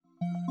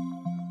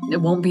it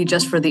won't be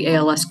just for the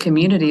ALS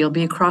community, it'll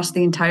be across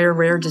the entire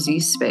rare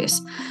disease space.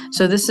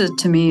 So this is,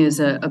 to me, is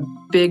a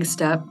big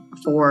step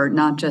for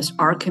not just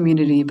our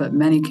community, but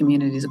many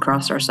communities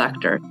across our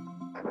sector.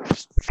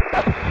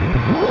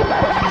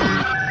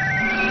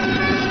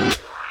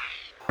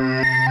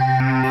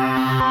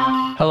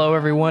 Hello,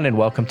 everyone, and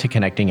welcome to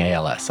Connecting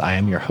ALS. I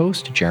am your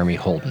host, Jeremy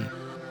Holden.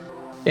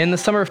 In the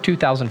summer of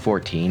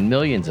 2014,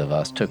 millions of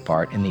us took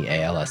part in the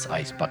ALS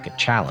Ice Bucket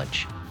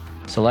Challenge.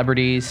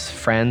 Celebrities,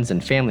 friends,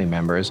 and family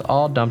members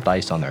all dumped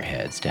ice on their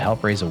heads to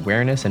help raise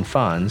awareness and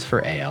funds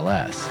for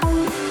ALS.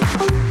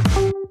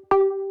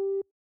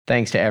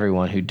 Thanks to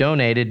everyone who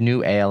donated,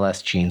 new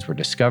ALS genes were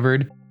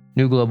discovered,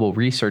 new global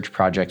research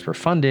projects were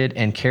funded,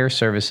 and care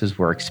services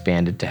were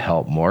expanded to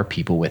help more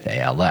people with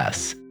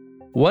ALS.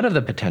 One of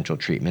the potential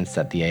treatments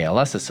that the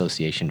ALS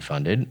Association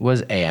funded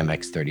was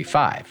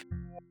AMX35,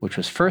 which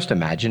was first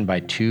imagined by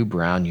two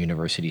Brown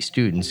University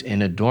students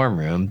in a dorm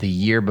room the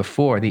year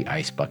before the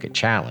Ice Bucket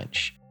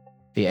Challenge.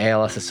 The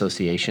ALS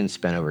Association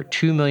spent over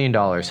 $2 million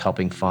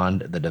helping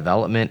fund the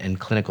development and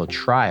clinical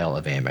trial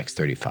of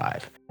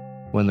AMX35.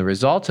 When the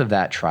results of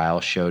that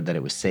trial showed that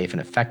it was safe and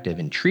effective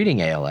in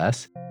treating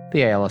ALS,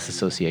 the ALS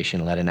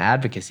Association led an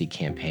advocacy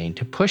campaign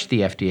to push the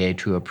FDA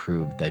to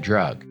approve the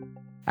drug.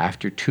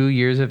 After 2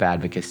 years of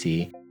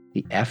advocacy,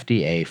 the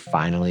FDA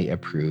finally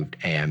approved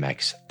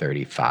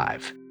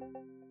AMX35.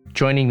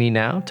 Joining me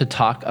now to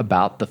talk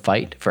about the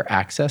fight for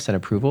access and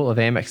approval of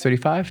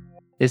AMX35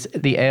 is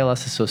the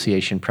ALS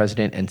Association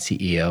President and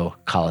CEO,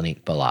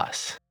 Kalani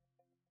Balas.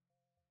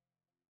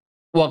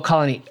 Well,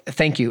 Kalani,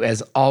 thank you,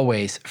 as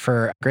always,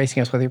 for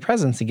gracing us with your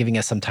presence and giving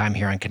us some time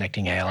here on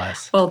Connecting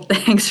ALS. Well,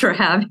 thanks for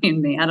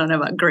having me. I don't know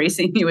about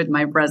gracing you with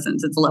my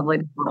presence. It's lovely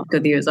to talk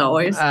with you as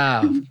always.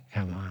 Oh,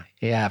 come on.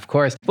 Yeah, of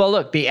course. Well,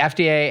 look, the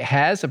FDA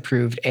has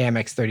approved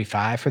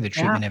AMX35 for the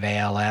treatment of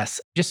ALS.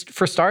 Just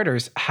for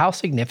starters, how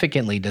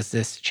significantly does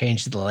this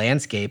change the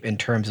landscape in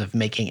terms of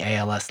making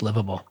ALS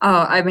livable?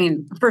 Oh, I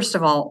mean, first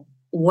of all,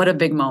 what a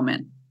big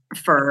moment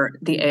for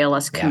the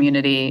ALS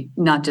community,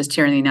 not just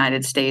here in the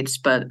United States,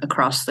 but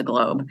across the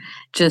globe.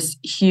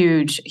 Just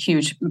huge,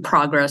 huge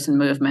progress and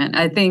movement.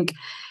 I think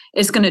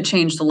it's going to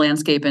change the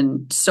landscape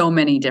in so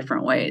many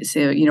different ways.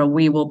 You know,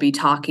 we will be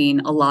talking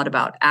a lot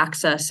about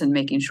access and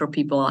making sure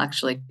people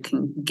actually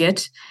can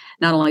get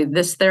not only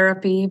this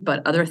therapy,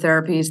 but other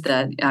therapies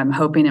that I'm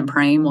hoping and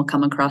praying will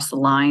come across the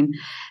line.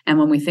 And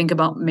when we think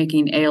about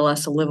making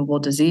ALS a livable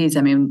disease,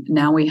 I mean,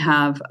 now we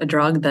have a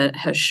drug that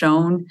has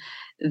shown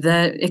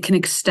that it can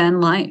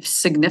extend life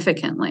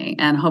significantly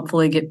and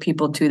hopefully get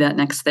people to that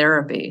next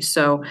therapy.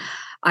 So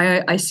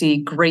I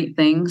see great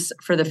things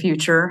for the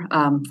future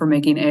for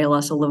making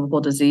ALS a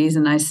livable disease.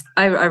 And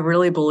I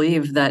really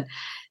believe that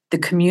the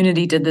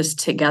community did this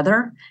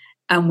together,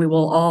 and we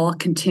will all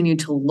continue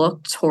to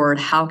look toward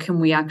how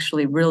can we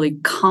actually really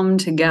come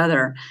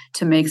together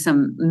to make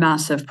some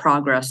massive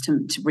progress to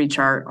reach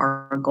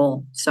our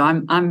goal. So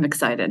I'm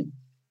excited.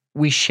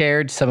 We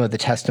shared some of the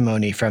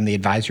testimony from the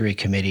advisory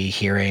committee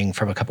hearing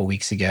from a couple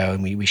weeks ago,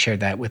 and we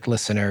shared that with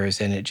listeners,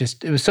 and it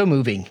was so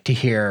moving to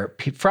hear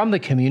from the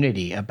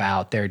community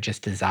about their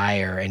just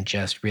desire and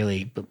just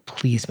really,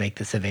 please make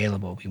this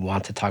available. We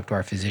want to talk to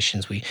our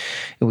physicians.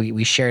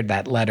 We shared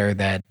that letter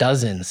that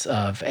dozens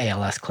of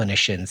ALS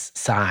clinicians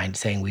signed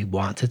saying, we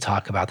want to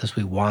talk about this.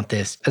 We want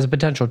this as a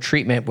potential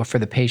treatment for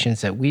the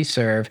patients that we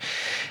serve.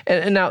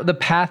 And now the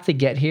path to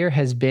get here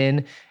has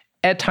been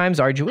at times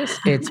arduous.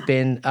 It's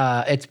been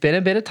a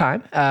bit of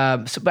time.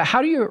 But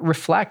how do you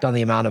reflect on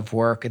the amount of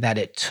work that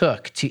it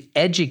took to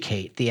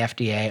educate the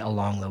FDA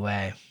along the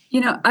way?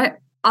 You know,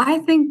 I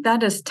think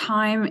that is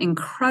time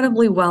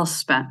incredibly well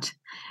spent.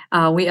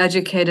 We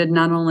educated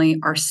not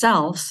only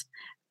ourselves,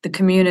 the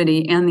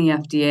community, and the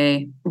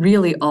FDA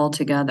really all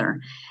together.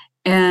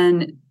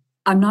 And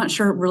I'm not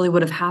sure it really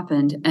would have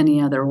happened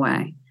any other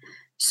way.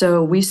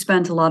 So we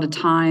spent a lot of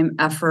time,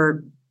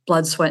 effort,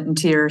 blood, sweat, and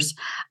tears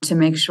to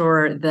make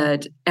sure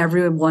that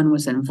everyone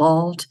was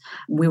involved.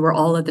 We were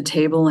all at the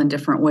table in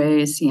different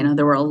ways. You know,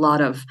 there were a lot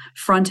of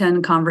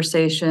front-end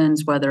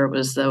conversations, whether it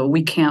was the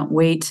 "we can't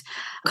wait"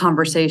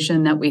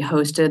 conversation that we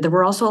hosted. There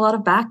were also a lot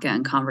of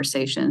back-end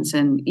conversations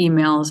and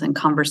emails and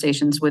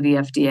conversations with the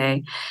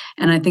FDA.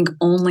 And I think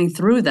only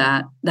through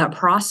that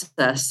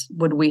process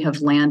would we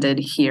have landed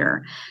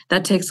here.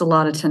 That takes a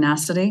lot of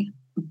tenacity,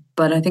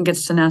 but I think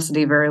it's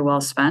tenacity very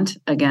well spent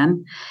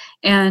again.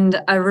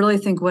 And I really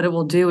think what it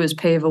will do is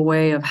pave a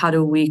way of how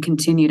do we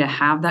continue to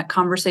have that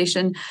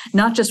conversation,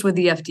 not just with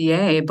the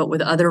FDA, but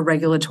with other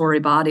regulatory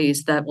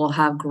bodies that will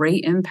have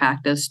great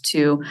impact as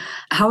to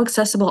how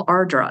accessible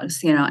are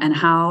drugs, you know, and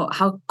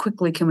how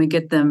quickly can we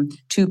get them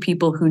to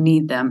people who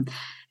need them.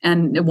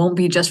 And it won't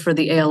be just for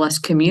the ALS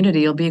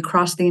community, it'll be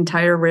across the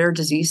entire rare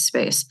disease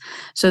space.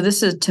 So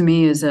this is, to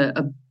me, is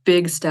a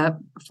big step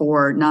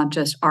for not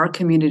just our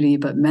community,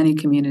 but many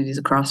communities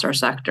across our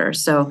sector.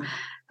 So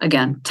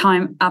again,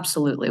 time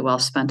absolutely well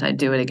spent. I'd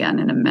do it again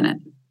in a minute.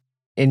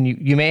 And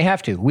you may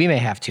have to, we may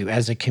have to,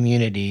 as a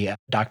community.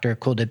 Dr.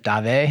 Kuldeep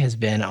Dave has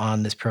been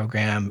on this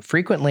program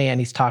frequently, and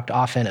he's talked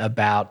often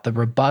about the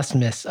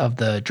robustness of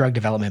the drug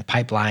development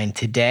pipeline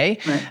today.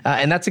 Right.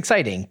 And that's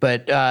exciting.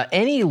 But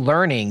any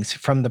learnings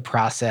from the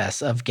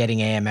process of getting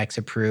AMX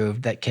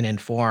approved that can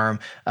inform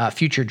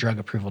future drug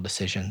approval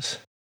decisions?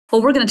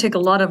 Well, we're going to take a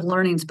lot of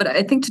learnings, but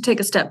I think to take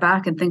a step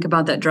back and think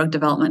about that drug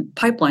development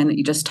pipeline that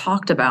you just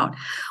talked about,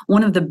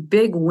 one of the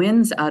big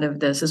wins out of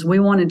this is we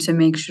wanted to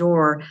make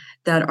sure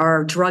that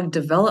our drug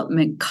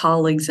development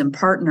colleagues and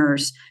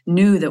partners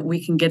knew that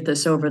we can get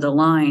this over the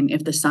line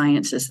if the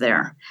science is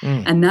there.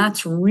 And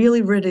that's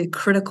really, really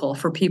critical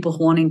for people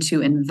wanting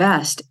to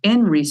invest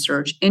in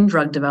research, in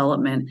drug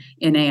development,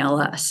 in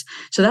ALS.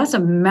 So that's a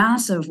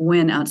massive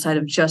win outside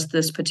of just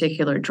this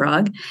particular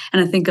drug.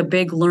 And I think a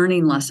big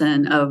learning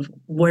lesson of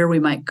where we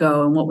might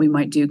go and what we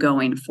might do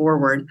going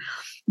forward.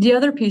 The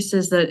other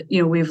pieces that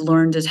we've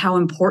learned is how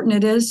important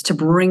it is to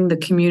bring the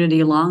community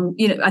along.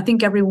 I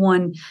think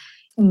everyone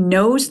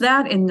knows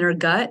that in their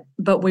gut,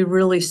 but we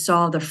really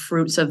saw the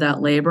fruits of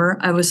that labor.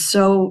 I was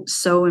so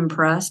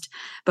impressed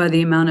by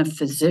the amount of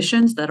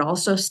physicians that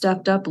also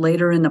stepped up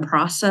later in the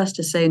process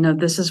to say, no,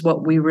 this is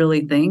what we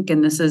really think,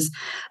 and this is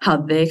how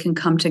they can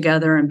come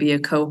together and be a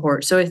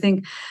cohort. So I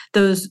think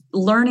those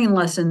learning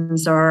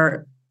lessons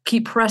are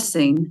keep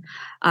pressing,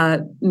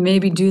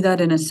 maybe do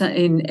that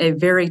in a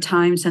very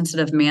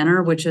time-sensitive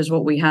manner, which is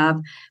what we have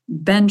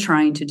been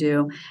trying to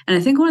do. And I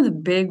think one of the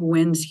big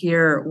wins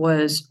here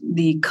was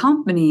the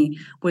company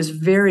was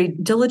very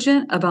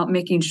diligent about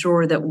making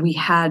sure that we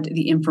had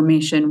the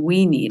information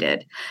we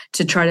needed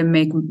to try to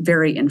make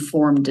very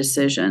informed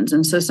decisions.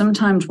 And so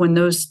sometimes when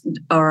those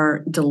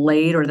are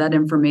delayed or that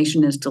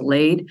information is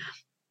delayed,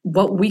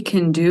 what we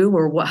can do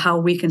or how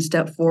we can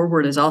step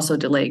forward is also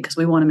delayed because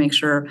we want to make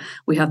sure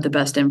we have the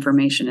best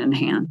information in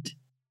hand.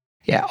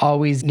 Yeah,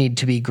 always need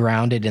to be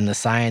grounded in the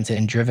science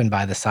and driven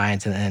by the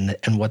science and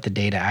what the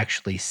data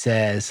actually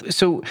says.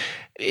 So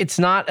it's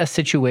not a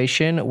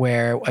situation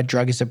where a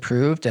drug is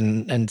approved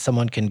and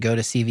someone can go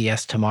to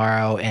CVS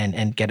tomorrow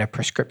and get a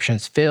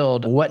prescriptions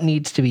filled. What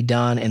needs to be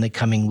done in the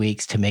coming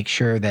weeks to make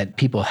sure that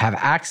people have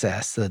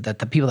access, that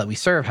the people that we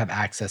serve have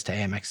access to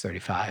AMX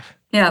 35?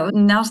 Yeah,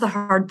 now's the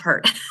hard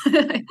part.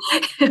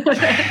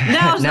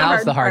 Now's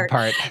the hard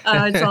part.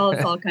 It's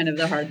all kind of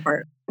the hard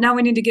part. Now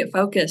we need to get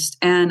focused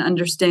and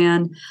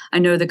understand. I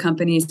know the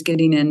company is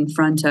getting in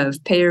front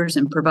of payers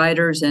and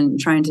providers and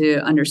trying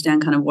to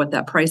understand kind of what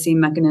that pricing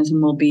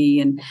mechanism will be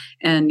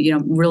and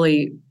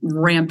really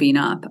ramping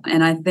up.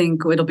 And I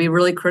think it'll be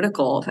really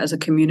critical as a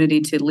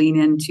community to lean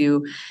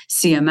into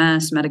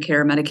CMS,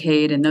 Medicare,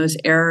 Medicaid, and those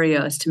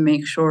areas to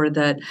make sure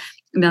that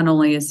not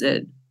only is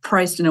it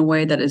priced in a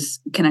way that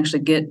can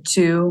actually get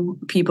to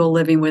people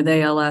living with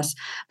ALS,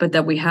 but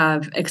that we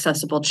have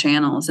accessible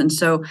channels. And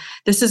so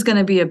this is going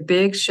to be a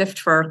big shift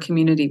for our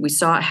community. We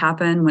saw it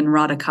happen when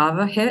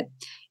Radicava hit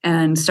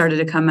and started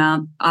to come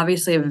out.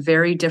 Obviously, a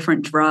very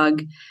different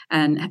drug.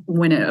 And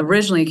when it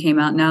originally came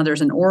out, now there's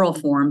an oral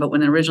form, but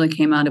when it originally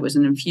came out, it was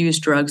an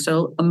infused drug.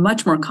 So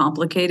much more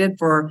complicated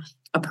for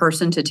a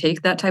person to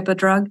take that type of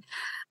drug.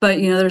 But,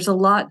 there's a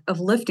lot of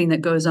lifting that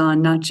goes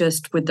on, not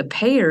just with the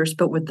payers,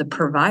 but with the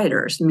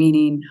providers,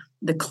 meaning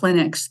the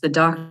clinics, the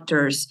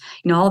doctors,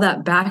 all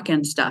that back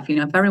end stuff.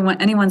 If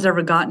anyone's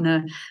ever gotten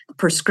a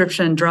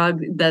prescription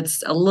drug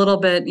that's a little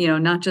bit,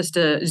 not just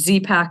a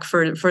Z-Pack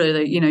for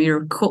the,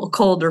 your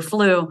cold or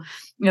flu,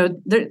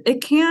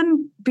 it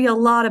can be a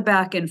lot of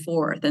back and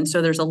forth. And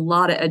so there's a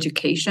lot of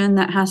education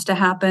that has to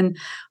happen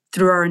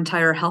through our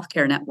entire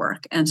healthcare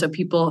network. And so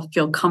people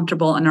feel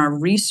comfortable and are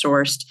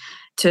resourced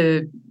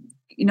to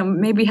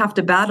maybe have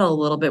to battle a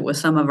little bit with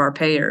some of our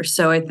payers.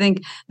 So I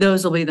think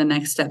those will be the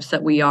next steps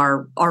that we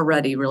are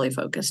already really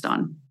focused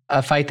on.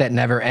 A fight that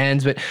never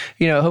ends. But,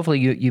 hopefully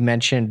you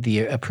mentioned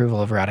the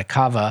approval of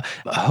Radicava.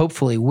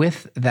 Hopefully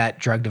with that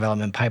drug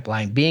development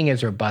pipeline being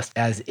as robust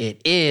as it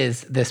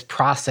is, this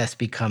process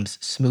becomes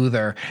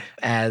smoother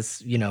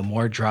as,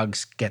 more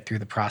drugs get through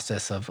the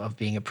process of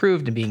being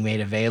approved and being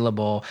made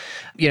available.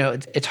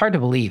 It's hard to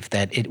believe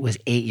that it was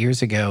 8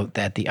 years ago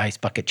that the Ice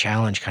Bucket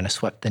Challenge kind of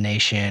swept the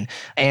nation.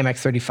 AMX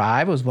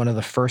 35 was one of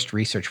the first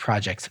research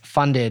projects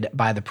funded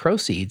by the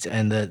proceeds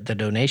and the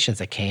donations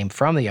that came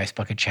from the Ice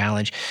Bucket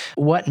Challenge.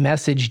 What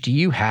message do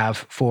you have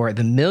for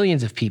the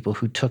millions of people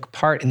who took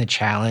part in the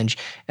challenge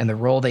and the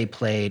role they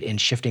played in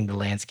shifting the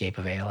landscape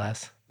of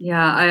ALS?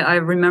 Yeah, I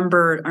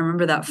remember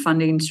that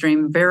funding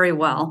stream very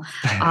well.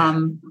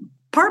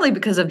 Partly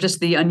because of just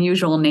the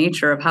unusual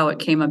nature of how it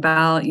came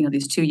about.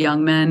 These two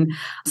young men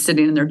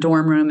sitting in their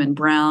dorm room in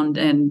Brown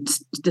and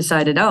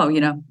decided,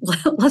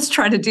 let's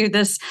try to do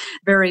this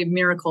very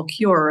miracle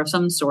cure of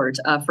some sort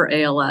for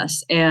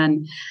ALS.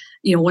 And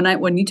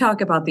when you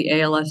talk about the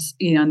ALS,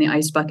 and the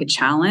Ice Bucket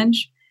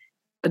Challenge,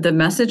 the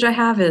message I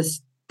have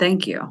is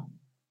thank you.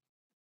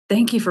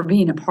 Thank you for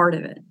being a part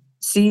of it.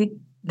 See,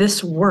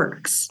 this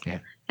works. Yeah.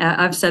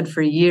 I've said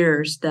for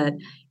years that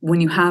when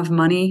you have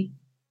money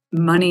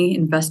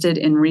invested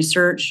in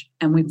research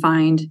and we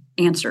find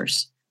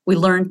answers, we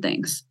learn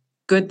things.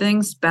 good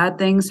things, bad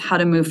things, how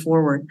to move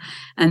forward.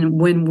 And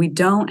when we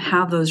don't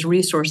have those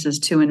resources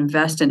to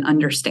invest in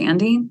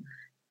understanding,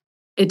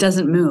 it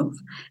doesn't move.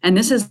 And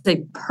this is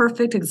a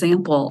perfect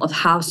example of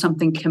how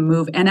something can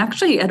move, and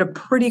actually at a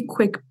pretty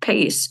quick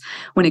pace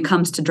when it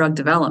comes to drug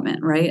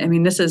development, right? I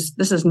mean, this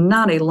is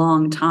not a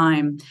long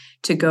time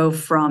to go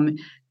from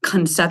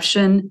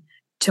conception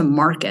to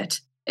market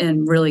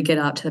and really get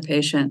out to the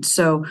patient.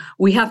 So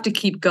we have to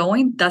keep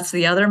going. That's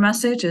the other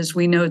message, is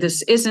we know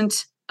this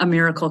isn't a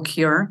miracle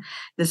cure.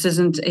 This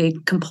isn't a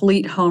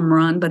complete home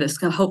run, but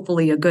it's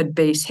hopefully a good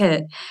base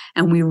hit.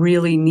 And we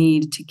really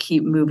need to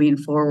keep moving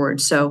forward.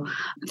 So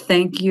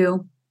thank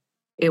you.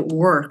 It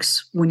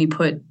works when you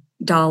put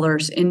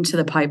dollars into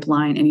the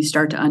pipeline and you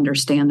start to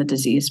understand the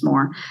disease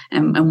more.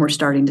 And we're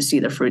starting to see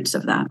the fruits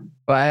of that.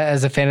 Well,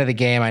 as a fan of the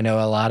game, I know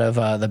a lot of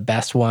the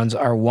best ones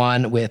are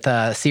won with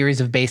a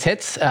series of base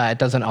hits. It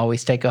doesn't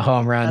always take a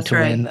home run to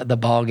win the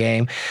ball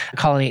game.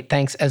 Colony,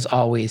 thanks as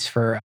always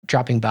for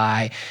dropping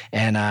by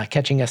and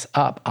catching us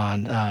up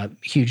on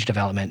huge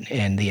development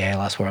in the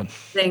ALS world.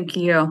 Thank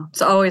you.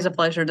 It's always a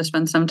pleasure to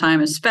spend some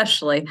time,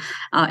 especially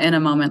in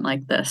a moment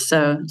like this.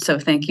 So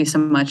thank you so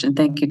much. And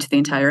thank you to the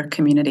entire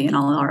community and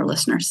all our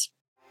listeners.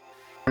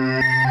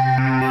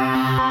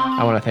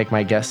 I want to thank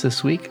my guest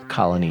this week,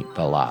 Colony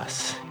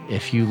Balazs.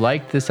 If you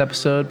liked this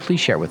episode, please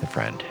share it with a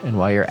friend. And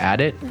while you're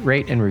at it,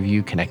 rate and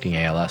review Connecting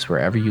ALS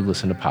wherever you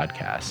listen to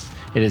podcasts.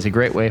 It is a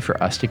great way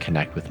for us to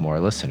connect with more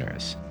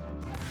listeners.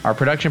 Our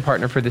production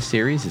partner for this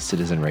series is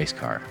Citizen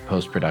Racecar.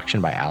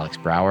 Post-production by Alex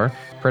Brower.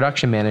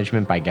 Production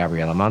management by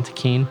Gabriella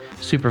Montequin.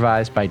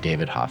 Supervised by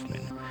David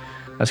Hoffman.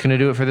 That's going to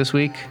do it for this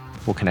week.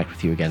 We'll connect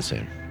with you again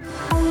soon.